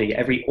our body,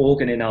 every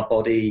organ in our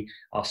body,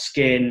 our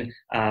skin,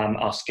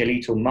 our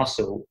skeletal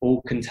muscle,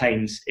 all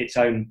contains its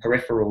own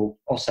peripheral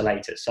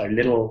oscillators. So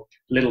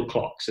little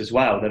clocks as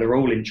well, that are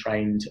all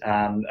entrained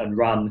and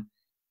run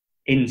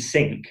in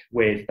sync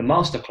with the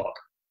master clock.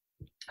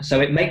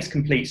 So it makes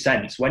complete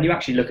sense when you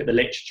actually look at the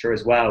literature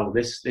as well.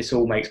 This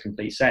all makes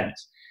complete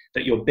sense,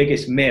 that your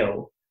biggest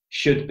meal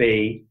should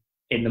be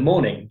in the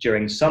morning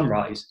during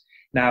sunrise.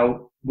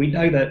 Now we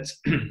know that,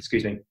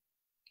 excuse me.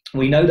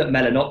 We know that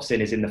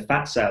melanopsin is in the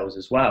fat cells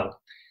as well.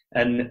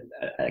 And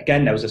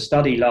again, there was a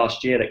study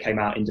last year that came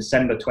out in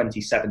December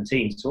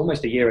 2017, so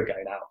almost a year ago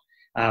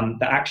now,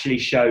 that actually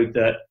showed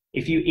that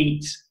if you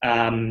eat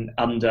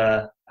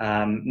under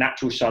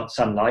natural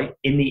sunlight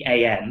in the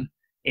AM,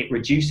 it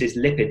reduces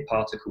lipid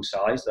particle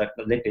size, like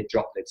the lipid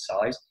droplet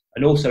size,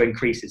 and also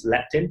increases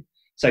leptin.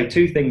 So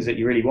two things that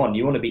you really want.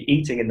 You want to be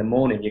eating in the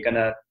morning. You're going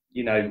to,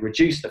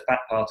 reduce the fat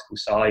particle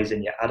size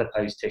in your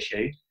adipose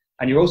tissue.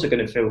 And you're also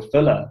going to feel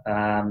fuller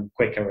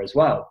quicker as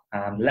well.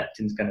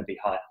 Leptin's going to be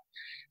higher.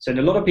 So a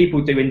lot of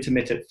people do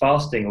intermittent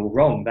fasting all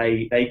wrong.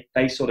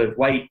 They sort of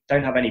wait,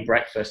 don't have any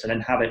breakfast, and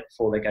then have it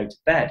before they go to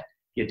bed.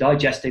 You're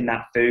digesting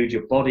that food.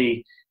 Your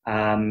body,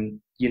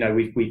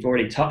 we've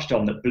already touched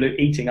on that.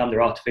 Eating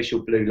under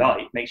artificial blue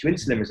light makes you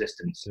insulin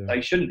resistant. Yeah. So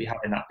you shouldn't be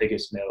having that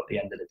biggest meal at the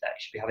end of the day. You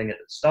should be having it at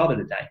the start of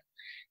the day.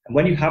 And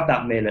when you have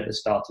that meal at the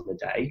start of the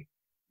day,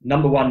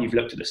 number one, you've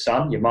looked at the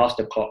sun, your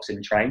master clock's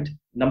entrained.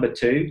 Number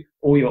two,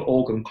 all your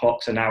organ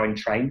clocks are now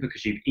entrained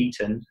because you've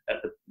eaten at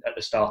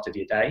the start of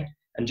your day.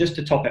 And just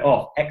to top it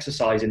off,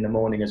 exercise in the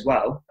morning as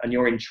well, and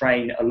you're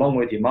entrained along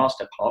with your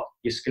master clock,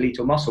 your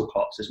skeletal muscle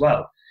clocks as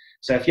well.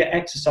 So if you're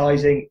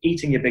exercising,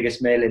 eating your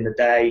biggest meal in the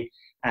day,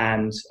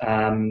 and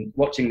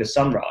watching the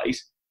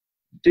sunrise,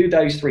 do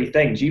those three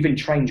things. You've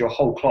entrained your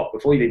whole clock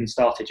before you've even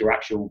started your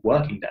actual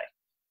working day.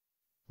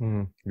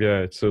 Yeah,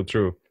 it's so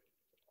true.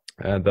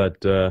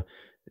 That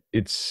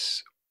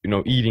it's,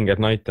 eating at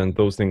night and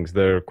those things,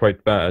 they're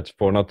quite bad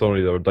for not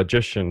only our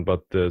digestion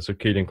but the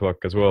circadian clock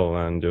as well,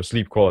 and your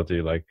sleep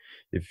quality. Like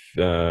if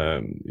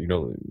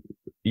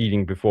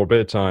eating before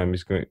bedtime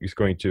is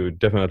going to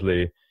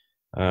definitely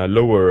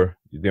lower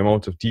the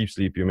amount of deep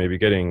sleep you may be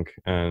getting,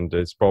 and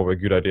it's probably a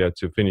good idea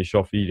to finish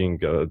off eating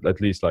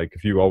at least like a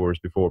few hours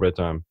before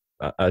bedtime,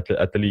 at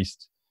the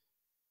least.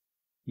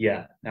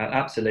 Yeah, no,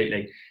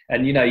 absolutely.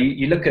 And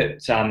you look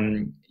at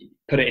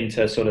put it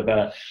into sort of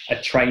a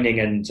training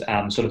and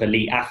sort of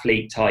elite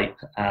athlete type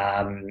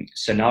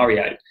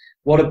scenario.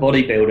 What do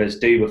bodybuilders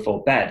do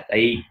before bed? They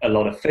eat a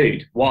lot of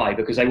food. Why?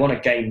 Because they want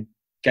to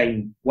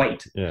gain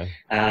weight. Yeah.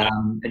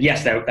 And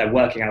yes, they're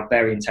working out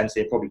very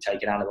intensely. They're probably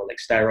taking anabolic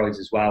steroids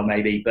as well,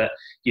 maybe. But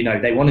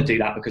they want to do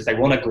that because they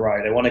want to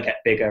grow. They want to get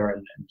bigger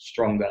and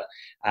stronger.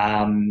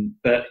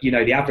 But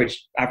the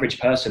average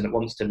person that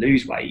wants to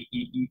lose weight,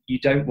 you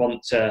don't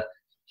want to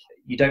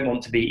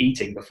be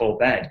eating before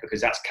bed,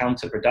 because that's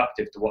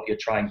counterproductive to what you're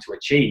trying to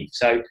achieve.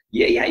 So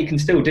yeah, you can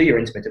still do your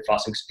intermittent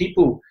fasting. Because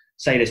people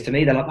say this to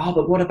me, they're like, oh,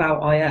 but what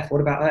about IF?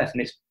 What about IF?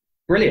 And it's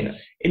brilliant.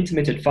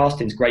 Intermittent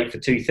fasting is great for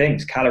two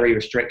things: calorie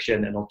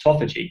restriction and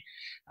autophagy.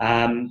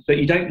 But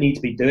you don't need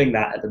to be doing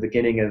that at the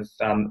beginning of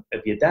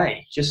your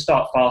day. Just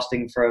start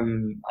fasting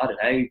from, I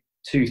don't know,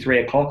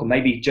 2-3 o'clock, or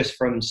maybe just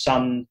from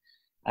sunset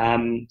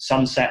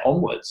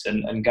onwards,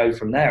 and go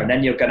from there. And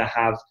then you're going to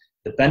have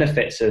the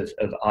benefits of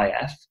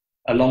IF,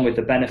 along with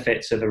the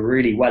benefits of a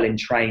really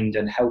well-entrained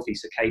and healthy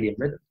circadian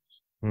rhythm.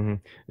 Mm-hmm.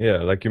 Yeah,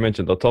 like you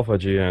mentioned,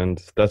 autophagy,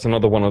 and that's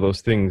another one of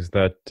those things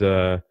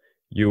that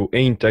you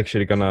ain't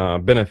actually gonna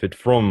benefit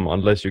from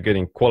unless you're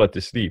getting quality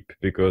sleep,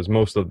 because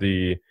most of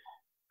the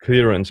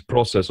clearance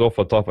process of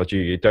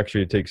autophagy, it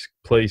actually takes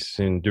place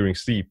during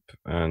sleep,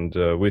 and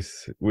with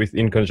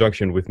in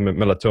conjunction with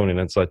melatonin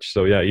and such.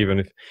 So yeah,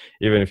 even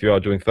if you are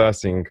doing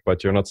fasting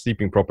but you're not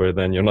sleeping properly,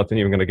 then you're not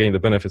even going to gain the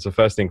benefits of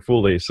fasting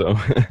fully. So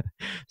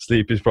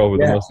sleep is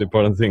probably the most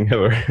important thing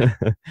ever.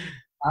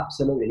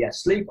 Absolutely, yeah.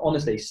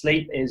 Honestly,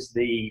 sleep is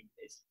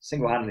it's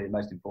single-handedly the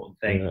most important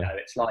thing. Yeah.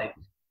 It's like,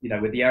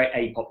 with the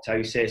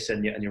apoptosis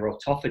and your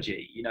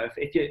autophagy,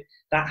 if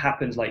that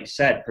happens, like you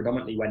said,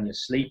 predominantly when you're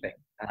sleeping.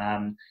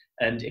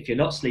 And if you're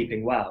not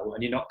sleeping well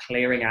and you're not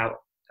clearing out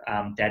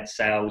dead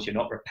cells, you're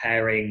not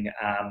repairing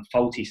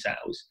faulty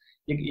cells,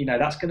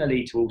 that's going to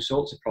lead to all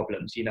sorts of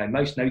problems,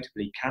 most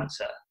notably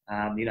cancer.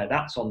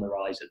 That's on the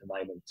rise at the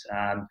moment.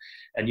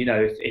 And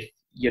if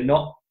you're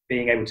not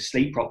being able to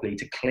sleep properly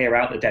to clear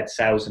out the dead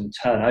cells and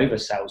turn over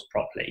cells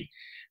properly,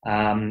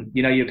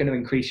 you're going to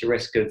increase your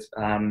risk of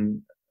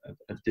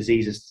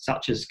diseases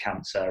such as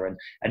cancer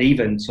and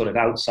even sort of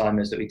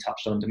Alzheimer's that we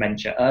touched on,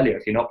 dementia earlier.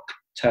 If you're not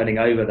turning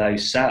over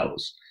those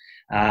cells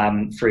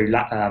through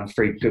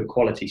good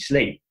quality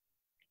sleep,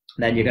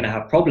 then you're going to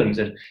have problems.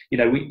 And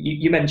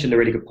you mentioned a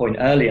really good point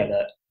earlier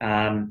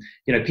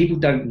that people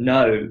don't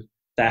know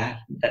that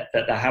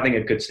they're having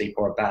a good sleep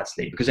or a bad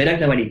sleep because they don't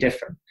know any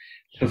different.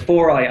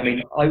 Before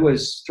I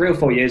was 3 or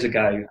 4 years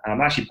ago,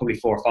 actually probably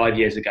 4 or 5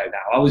 years ago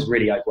now, I was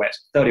really overweight,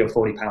 30 or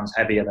 40 pounds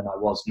heavier than I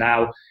was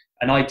now.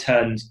 And I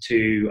turned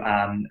to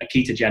a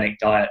ketogenic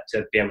diet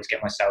to be able to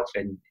get myself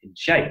in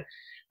shape,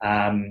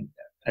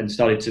 and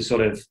started to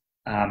sort of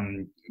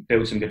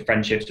build some good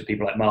friendships with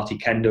people like Marty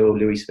Kendall,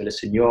 Luis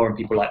Villaseñor, and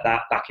people like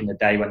that back in the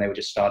day when they were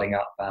just starting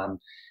up,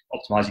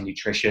 Optimizing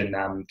Nutrition,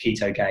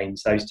 Keto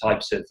Gains, those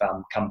types of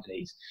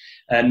companies.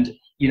 And,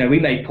 we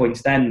made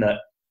points then that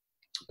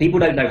people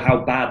don't know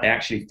how bad they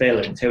actually feel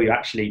until you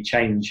actually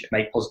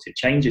make positive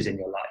changes in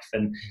your life.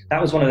 And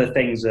that was one of the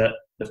things that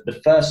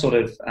the first sort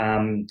of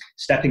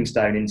stepping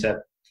stone into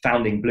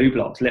founding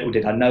BlueBlox, little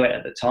did I know it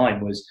at the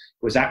time,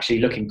 was actually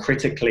looking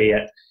critically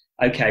at,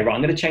 okay, right,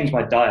 I'm going to change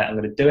my diet. I'm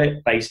going to do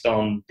it based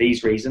on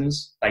these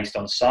reasons, based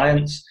on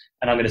science,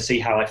 and I'm going to see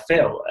how I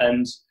feel.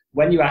 And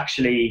when you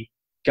actually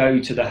go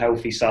to the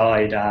healthy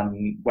side,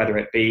 whether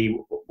it be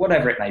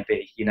whatever it may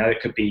be,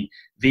 it could be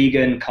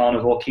vegan,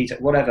 carnivore, keto,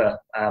 whatever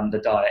the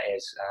diet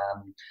is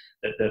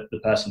that the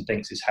person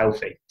thinks is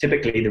healthy.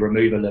 Typically, the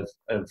removal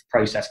of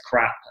processed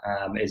crap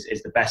is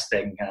the best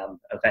thing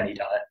of any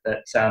diet.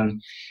 But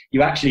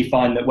you actually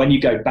find that when you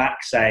go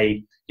back,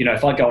 say,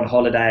 if I go on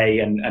holiday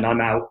and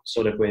I'm out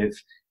sort of with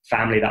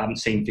family that I haven't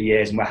seen for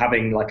years, and we're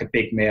having like a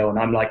big meal, and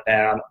I'm like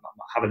there, I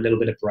have a little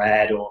bit of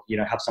bread, or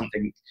have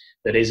something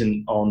that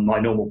isn't on my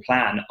normal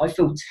plan, I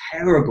feel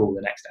terrible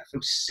the next day. I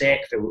feel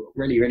sick, feel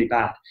really, really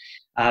bad.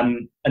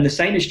 And the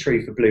same is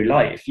true for blue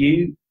light. If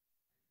you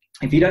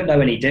don't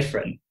know any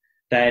different,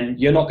 then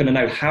you're not going to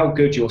know how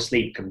good your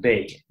sleep can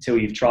be until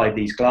you've tried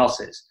these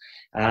glasses.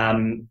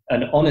 And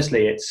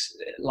honestly, it's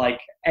like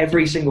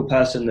every single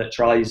person that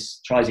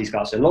tries these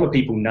glasses, a lot of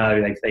people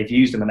know they've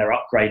used them and they're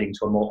upgrading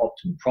to a more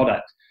optimal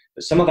product.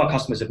 But some of our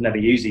customers have never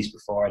used these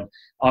before, and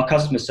our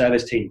customer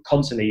service team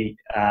constantly,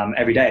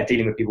 every day, are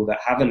dealing with people that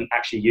haven't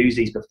actually used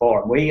these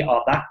before. And we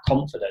are that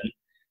confident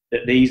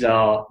that these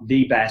are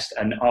the best,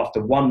 and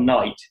after one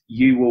night,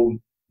 you will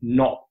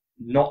not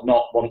not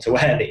want to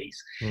wear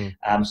these.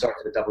 Sorry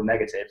for the double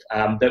negative.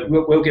 That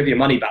we'll give you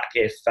money back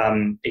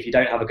if you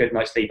don't have a good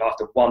night's sleep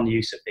after one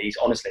use of these.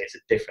 Honestly, it's a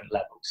different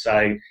level.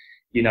 So,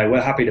 you know,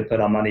 we're happy to put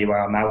our money where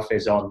our mouth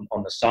is on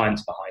the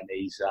science behind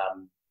these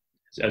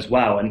as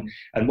well.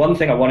 And one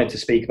thing I wanted to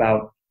speak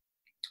about,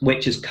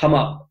 which has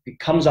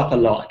comes up a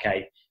lot,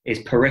 okay, is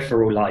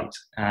peripheral light.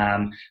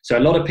 So a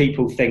lot of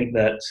people think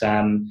that,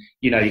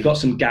 you know, you've got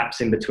some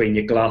gaps in between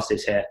your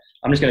glasses here.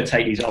 I'm just going to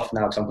take these off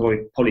now because I'm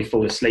probably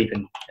fall asleep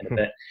in a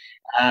bit.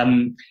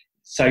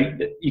 So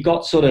you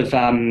got sort of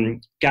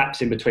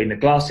gaps in between the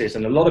glasses,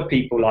 and a lot of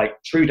people, like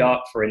True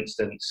Dark, for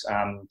instance,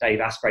 Dave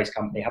Asprey's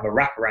company, have a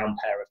wraparound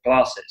pair of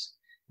glasses.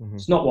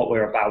 It's not what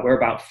we're about. We're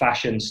about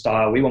fashion,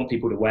 style. We want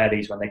people to wear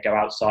these when they go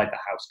outside the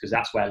house, because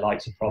that's where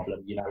light's a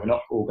problem. You know, we're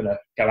not all going to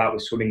go out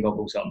with swimming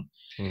goggles on.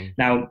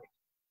 Now,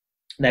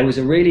 there was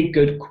a really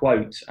good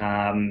quote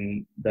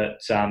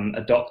that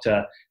a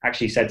doctor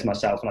actually said to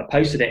myself, and I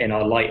posted it in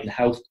our Light and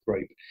Health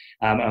group.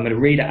 I'm going to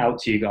read it out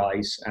to you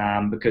guys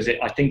because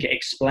I think it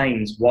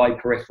explains why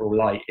peripheral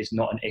light is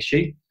not an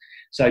issue.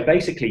 So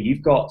basically,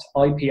 you've got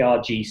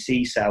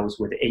IPRGC cells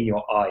within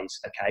your eyes,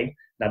 okay?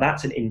 Now,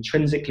 that's an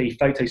intrinsically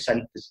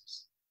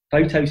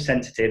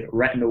photosensitive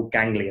retinal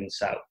ganglion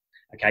cell,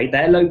 okay?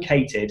 They're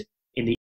located